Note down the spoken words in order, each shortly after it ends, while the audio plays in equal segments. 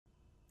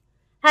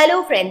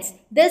Hello friends,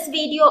 this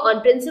video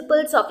on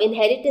Principles of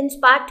Inheritance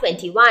Part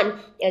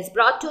 21 is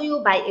brought to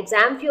you by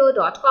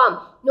examfear.com.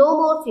 No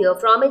more fear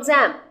from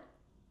exam.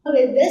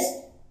 With this,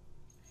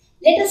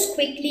 let us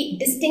quickly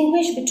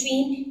distinguish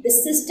between the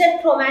sister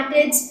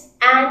chromatids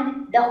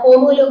and the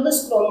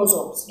homologous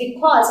chromosomes,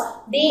 because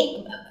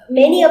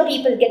many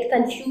people get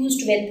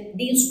confused with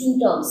these two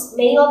terms.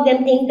 Many of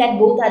them think that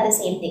both are the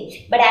same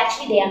thing, but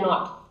actually they are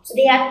not. So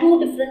they are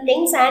two different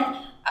things,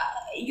 and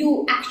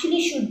you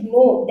actually should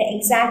know the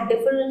exact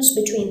difference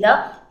between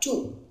the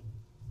two.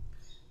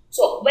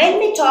 So when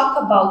we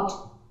talk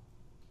about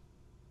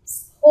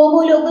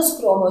homologous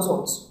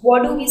chromosomes,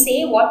 what do we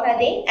say? What are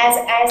they? As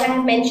I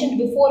have mentioned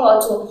before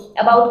also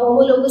about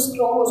homologous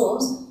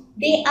chromosomes,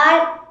 they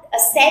are a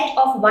set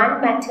of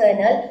one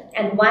maternal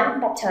and one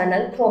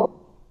paternal chromosome.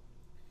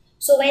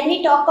 So when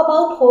we talk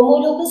about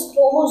homologous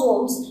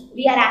chromosomes,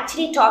 we are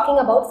actually talking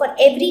about for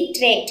every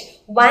trait,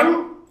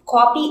 one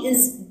copy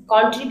is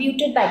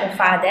contributed by the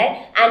father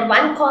and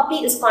one copy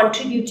is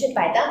contributed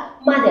by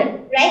the mother,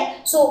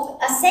 right? So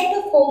a set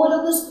of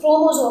homologous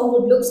chromosome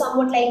would look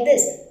somewhat like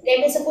this.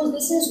 Let us suppose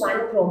this is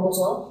one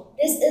chromosome,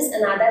 this is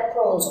another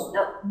chromosome.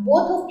 Now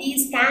both of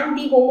these can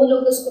be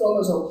homologous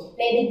chromosome.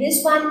 Maybe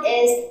this one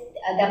is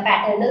the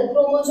paternal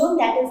chromosome,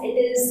 that is, it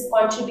is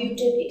contributed,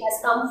 it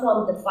has come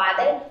from the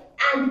father,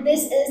 and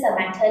this is the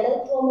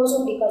maternal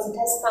chromosome because it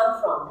has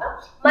come from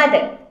the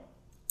mother.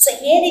 So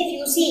here if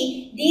you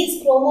see,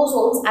 these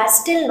chromosomes are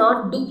still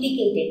not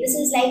duplicated. This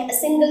is like a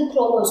single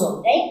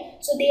chromosome, right?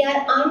 So they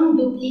are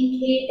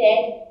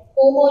unduplicated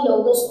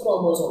homologous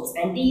chromosomes,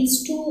 and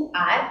these two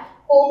are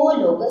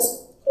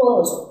homologous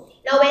chromosomes.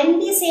 Now when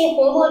we say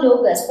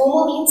homologous,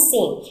 homo means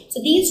same. So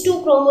these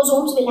two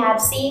chromosomes will have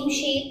same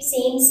shape,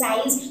 same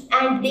size,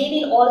 and they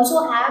will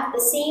also have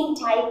the same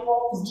type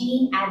of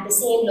gene at the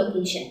same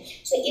location.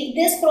 So if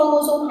this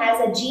chromosome has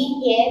a gene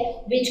here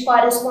which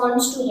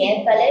corresponds to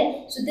hair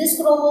color, so this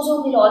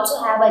chromosome will also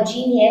have a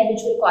gene here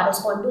which will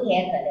correspond to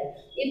hair color.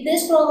 If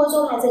this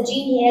chromosome has a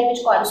gene here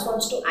which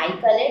corresponds to eye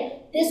color,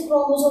 this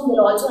chromosome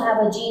will also have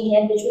a gene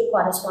here which will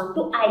correspond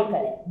to eye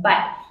color.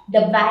 But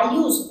the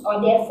values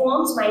or their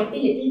forms might be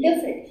little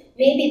different.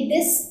 Maybe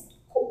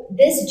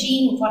this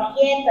gene for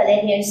hair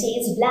color here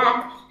says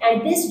black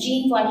and this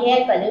gene for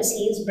hair color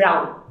says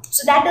brown.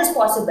 So that is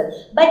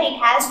possible, but it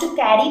has to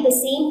carry the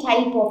same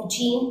type of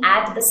gene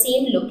at the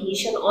same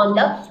location on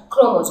the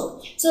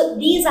chromosome. So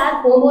these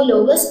are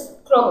homologous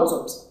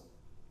chromosomes.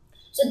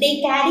 So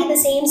they carry the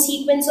same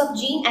sequence of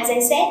gene, as I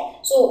said.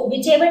 So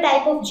whichever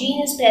type of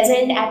gene is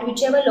present at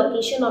whichever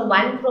location on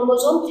one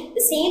chromosome, the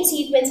same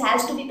sequence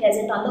has to be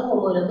present on the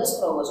homologous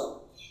chromosome.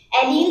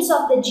 Alleles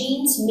of the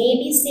genes may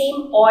be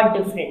same or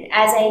different,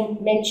 as I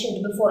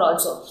mentioned before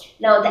also.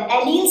 Now the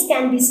alleles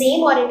can be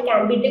same or it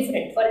can be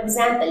different. For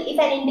example, if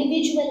an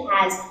individual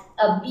has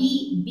a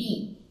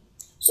BB,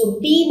 so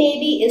B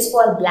maybe is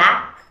for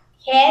black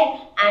hair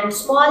and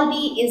small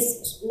b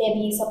is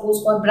maybe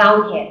suppose for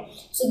brown hair.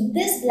 So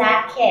this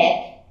black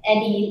hair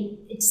allele,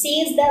 it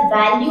says the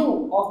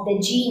value of the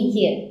gene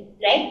here,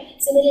 right?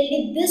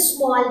 Similarly, this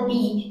small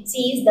b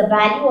says the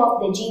value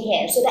of the gene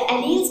here. So the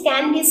alleles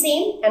can be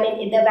same,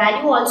 the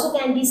value also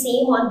can be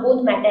same on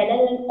both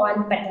maternal and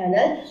on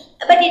paternal,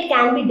 but it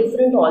can be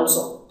different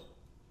also.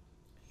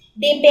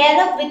 They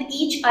pair up with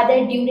each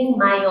other during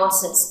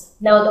meiosis.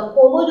 Now the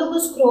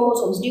homologous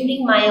chromosomes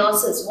during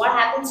meiosis, what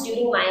happens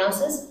during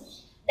meiosis?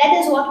 That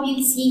is what we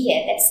will see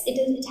here.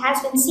 It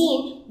has been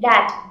seen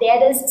that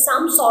there is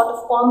some sort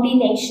of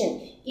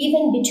combination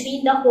even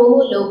between the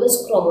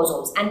homologous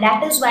chromosomes, and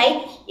that is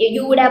why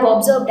you would have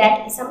observed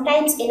that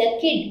sometimes in a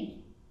kid,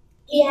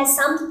 he has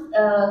some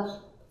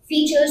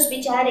features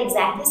which are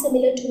exactly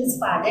similar to his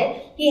father.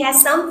 He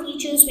has some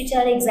features which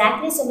are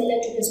exactly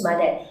similar to his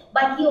mother.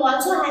 But he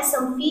also has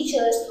some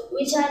features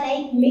which are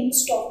like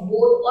mixed of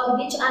both or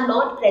which are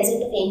not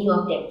present of any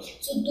of them.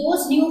 So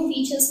those new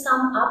features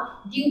come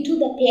up due to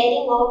the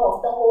pairing up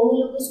of the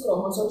homologous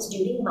chromosomes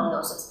during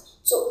meiosis.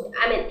 So,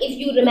 if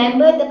you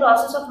remember the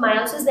process of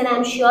meiosis, then I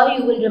am sure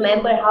you will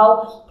remember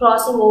how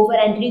crossing over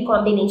and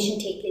recombination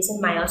take place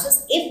in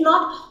meiosis. If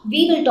not,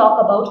 we will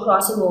talk about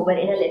crossing over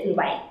in a little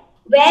while.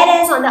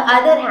 Whereas on the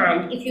other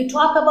hand, if you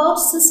talk about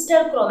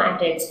sister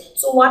chromatids,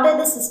 so what are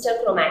the sister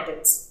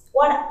chromatids?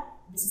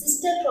 The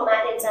sister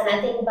chromatids are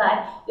nothing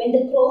but when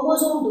the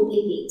chromosome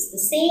duplicates, the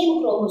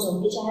same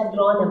chromosome which I have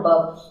drawn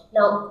above.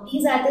 Now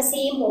these are the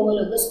same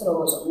homologous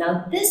chromosome.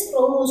 Now this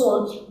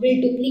chromosome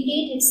will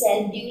duplicate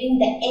itself during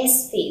the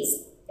S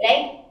phase,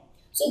 right?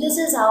 So this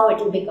is how it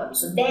will become.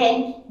 So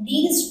then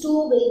these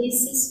two will be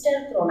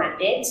sister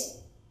chromatids,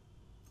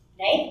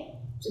 right?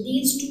 So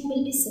these two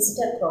will be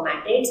sister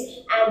chromatids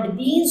and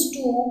these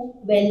two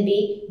will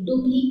be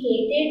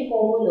duplicated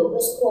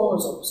homologous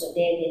chromosomes. So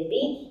there will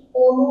be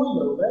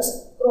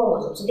homologous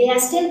chromosomes. So they are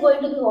still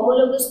going to be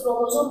homologous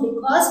chromosome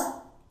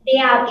because they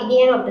are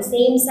again of the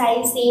same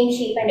size, same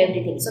shape and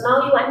everything. So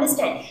now you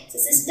understand. So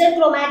sister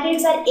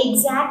chromatids are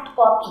exact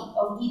copy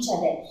of each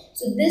other.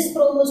 So this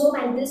chromosome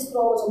and this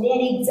chromosome, they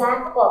are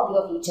exact copy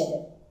of each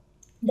other.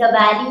 the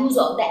values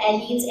of the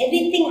alleles,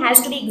 everything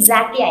has to be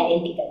exactly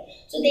identical.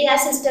 So they are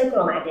sister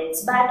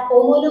chromatids. But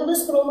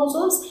homologous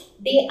chromosomes,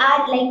 they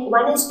are like,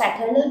 one is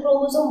paternal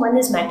chromosome, one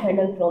is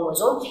maternal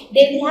chromosome.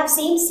 They will have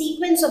same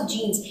sequence of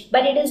genes,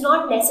 but it is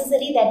not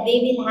necessary that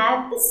they will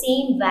have the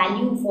same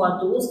value for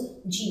those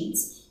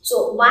genes.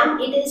 So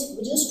it is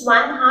just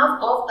one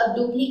half of a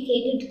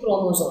duplicated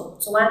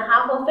chromosome. So one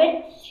half of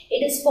it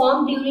is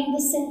formed during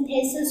the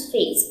synthesis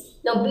phase.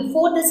 Now,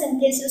 before the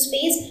synthesis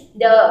phase,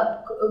 the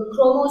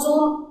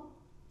chromosome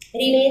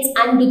remains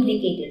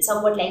unduplicated,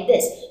 somewhat like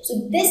this.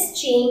 So,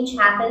 this change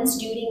happens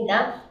during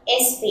the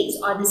S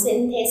phase or the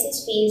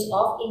synthesis phase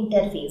of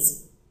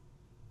interphase.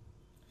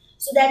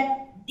 So that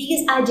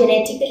these are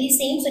genetically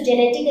same. So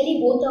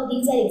genetically both of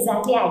these are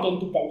exactly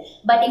identical.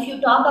 But if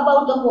you talk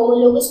about the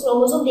homologous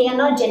chromosome, they are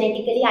not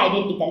genetically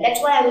identical.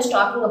 That's what I was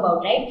talking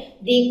about, right?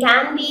 They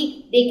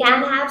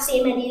can have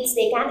same alleles,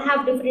 they can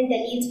have different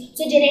alleles.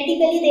 So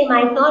genetically they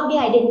might not be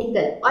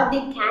identical, or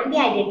they can be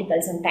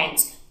identical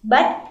sometimes.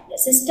 But the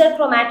sister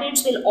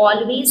chromatids will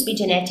always be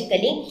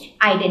genetically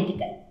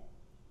identical.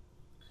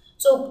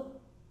 So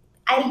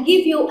I'll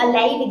give you a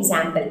live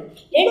example.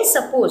 Let us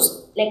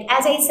suppose, like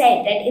as I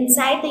said, that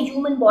inside the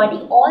human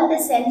body, all the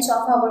cells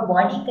of our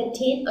body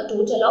contain a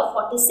total of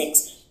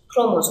 46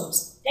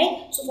 chromosomes,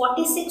 right? So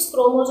 46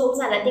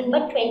 chromosomes are nothing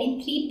but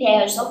 23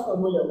 pairs of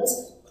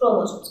homologous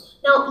chromosomes.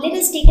 Now let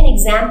us take an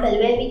example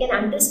where we can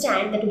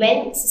understand that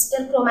when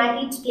sister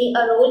chromatids play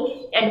a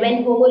role and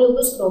when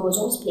homologous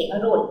chromosomes play a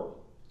role.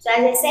 So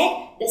as I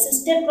said, the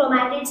sister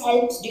chromatids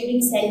helps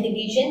during cell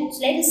division. So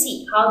let us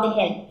see how they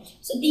help.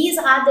 So these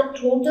are the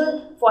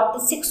total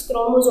 46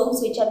 chromosomes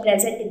which are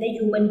present in the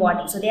human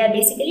body. So they are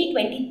basically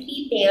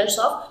 23 pairs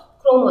of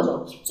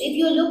chromosomes. So if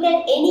you look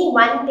at any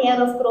one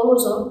pair of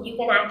chromosome, you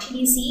can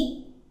actually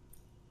see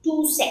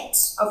two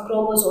sets of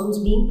chromosomes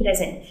being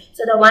present.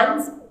 So the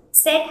one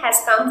set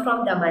has come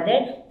from the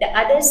mother, the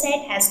other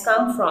set has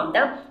come from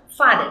the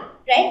father,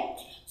 right?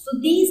 So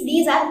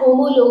these are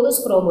homologous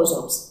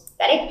chromosomes.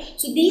 Correct?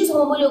 So these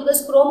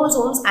homologous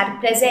chromosomes are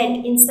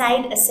present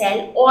inside a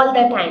cell all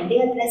the time. They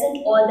are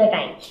present all the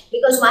time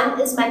because one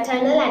is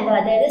maternal and the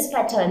other is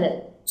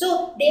paternal.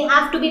 So they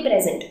have to be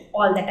present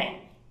all the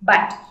time.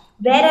 But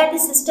where are the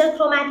sister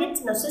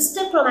chromatids? Now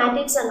sister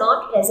chromatids are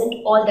not present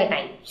all the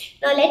time.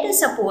 Now let us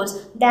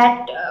suppose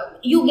that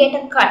you get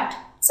a cut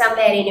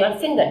somewhere in your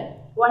finger.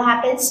 What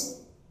happens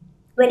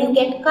when you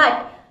get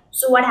cut?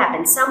 So what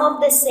happens? Some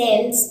of the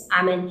cells,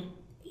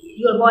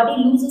 your body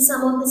loses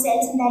some of the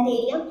cells in that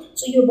area,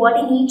 so your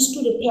body needs to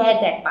repair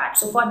that part.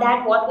 So for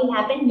that, what will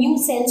happen? New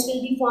cells will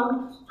be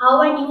formed.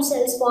 How are new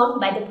cells formed?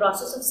 By the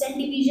process of cell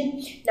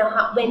division.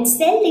 Now when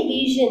cell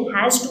division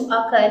has to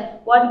occur,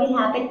 what will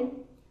happen?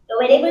 Now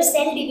whenever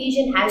cell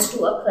division has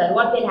to occur,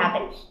 what will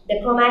happen? The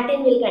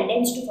chromatin will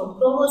condense to form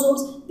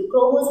chromosomes. The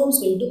chromosomes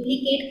will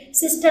duplicate.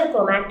 Sister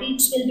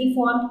chromatids will be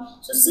formed.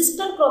 So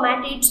sister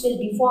chromatids will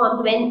be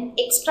formed when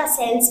extra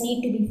cells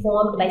need to be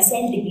formed by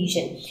cell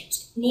division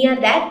near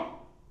that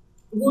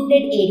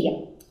wounded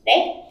area,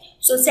 right?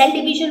 So cell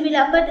division will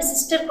occur, the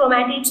sister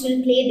chromatids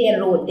will play their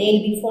role. They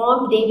will be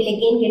formed, they will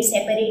again get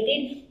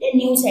separated, then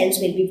new cells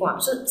will be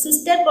formed. So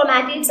sister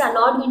chromatids are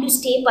not going to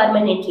stay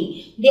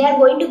permanently. They are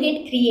going to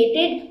get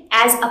created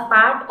as a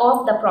part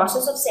of the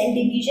process of cell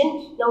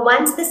division. Now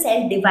once the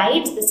cell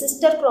divides, the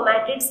sister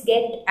chromatids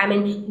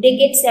they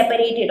get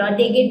separated, or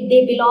they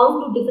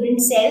belong to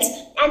different cells,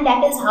 and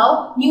that is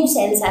how new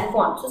cells are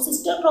formed. So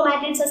sister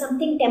chromatids are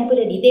something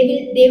temporary.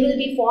 They will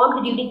be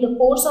formed during the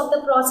course of the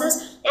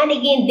process, and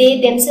again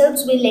they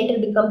themselves will later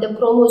become the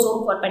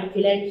chromosome for a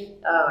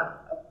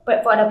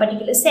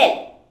particular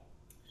cell.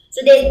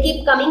 So they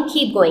keep coming,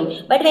 keep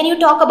going. But when you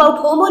talk about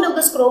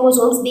homologous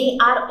chromosomes, they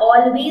are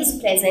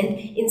always present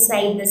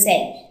inside the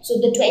cell. So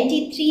the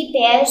 23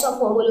 pairs of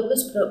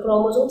homologous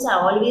chromosomes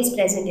are always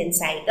present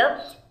inside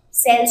the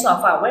cells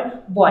of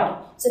our body.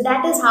 So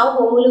that is how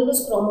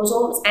homologous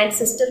chromosomes and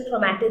sister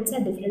chromatids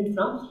are different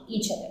from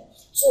each other.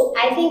 So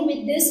I think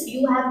with this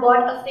you have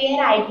got a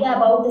fair idea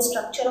about the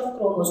structure of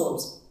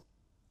chromosomes.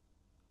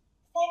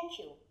 Thank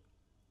you.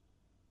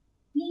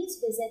 Please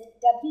visit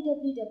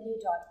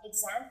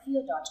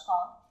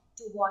www.examfear.com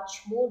to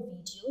watch more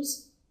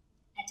videos,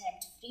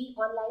 attempt free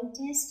online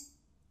test,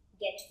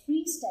 get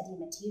free study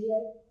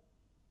material,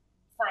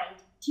 find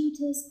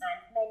tutors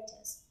and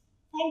mentors.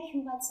 Thank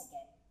you once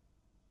again.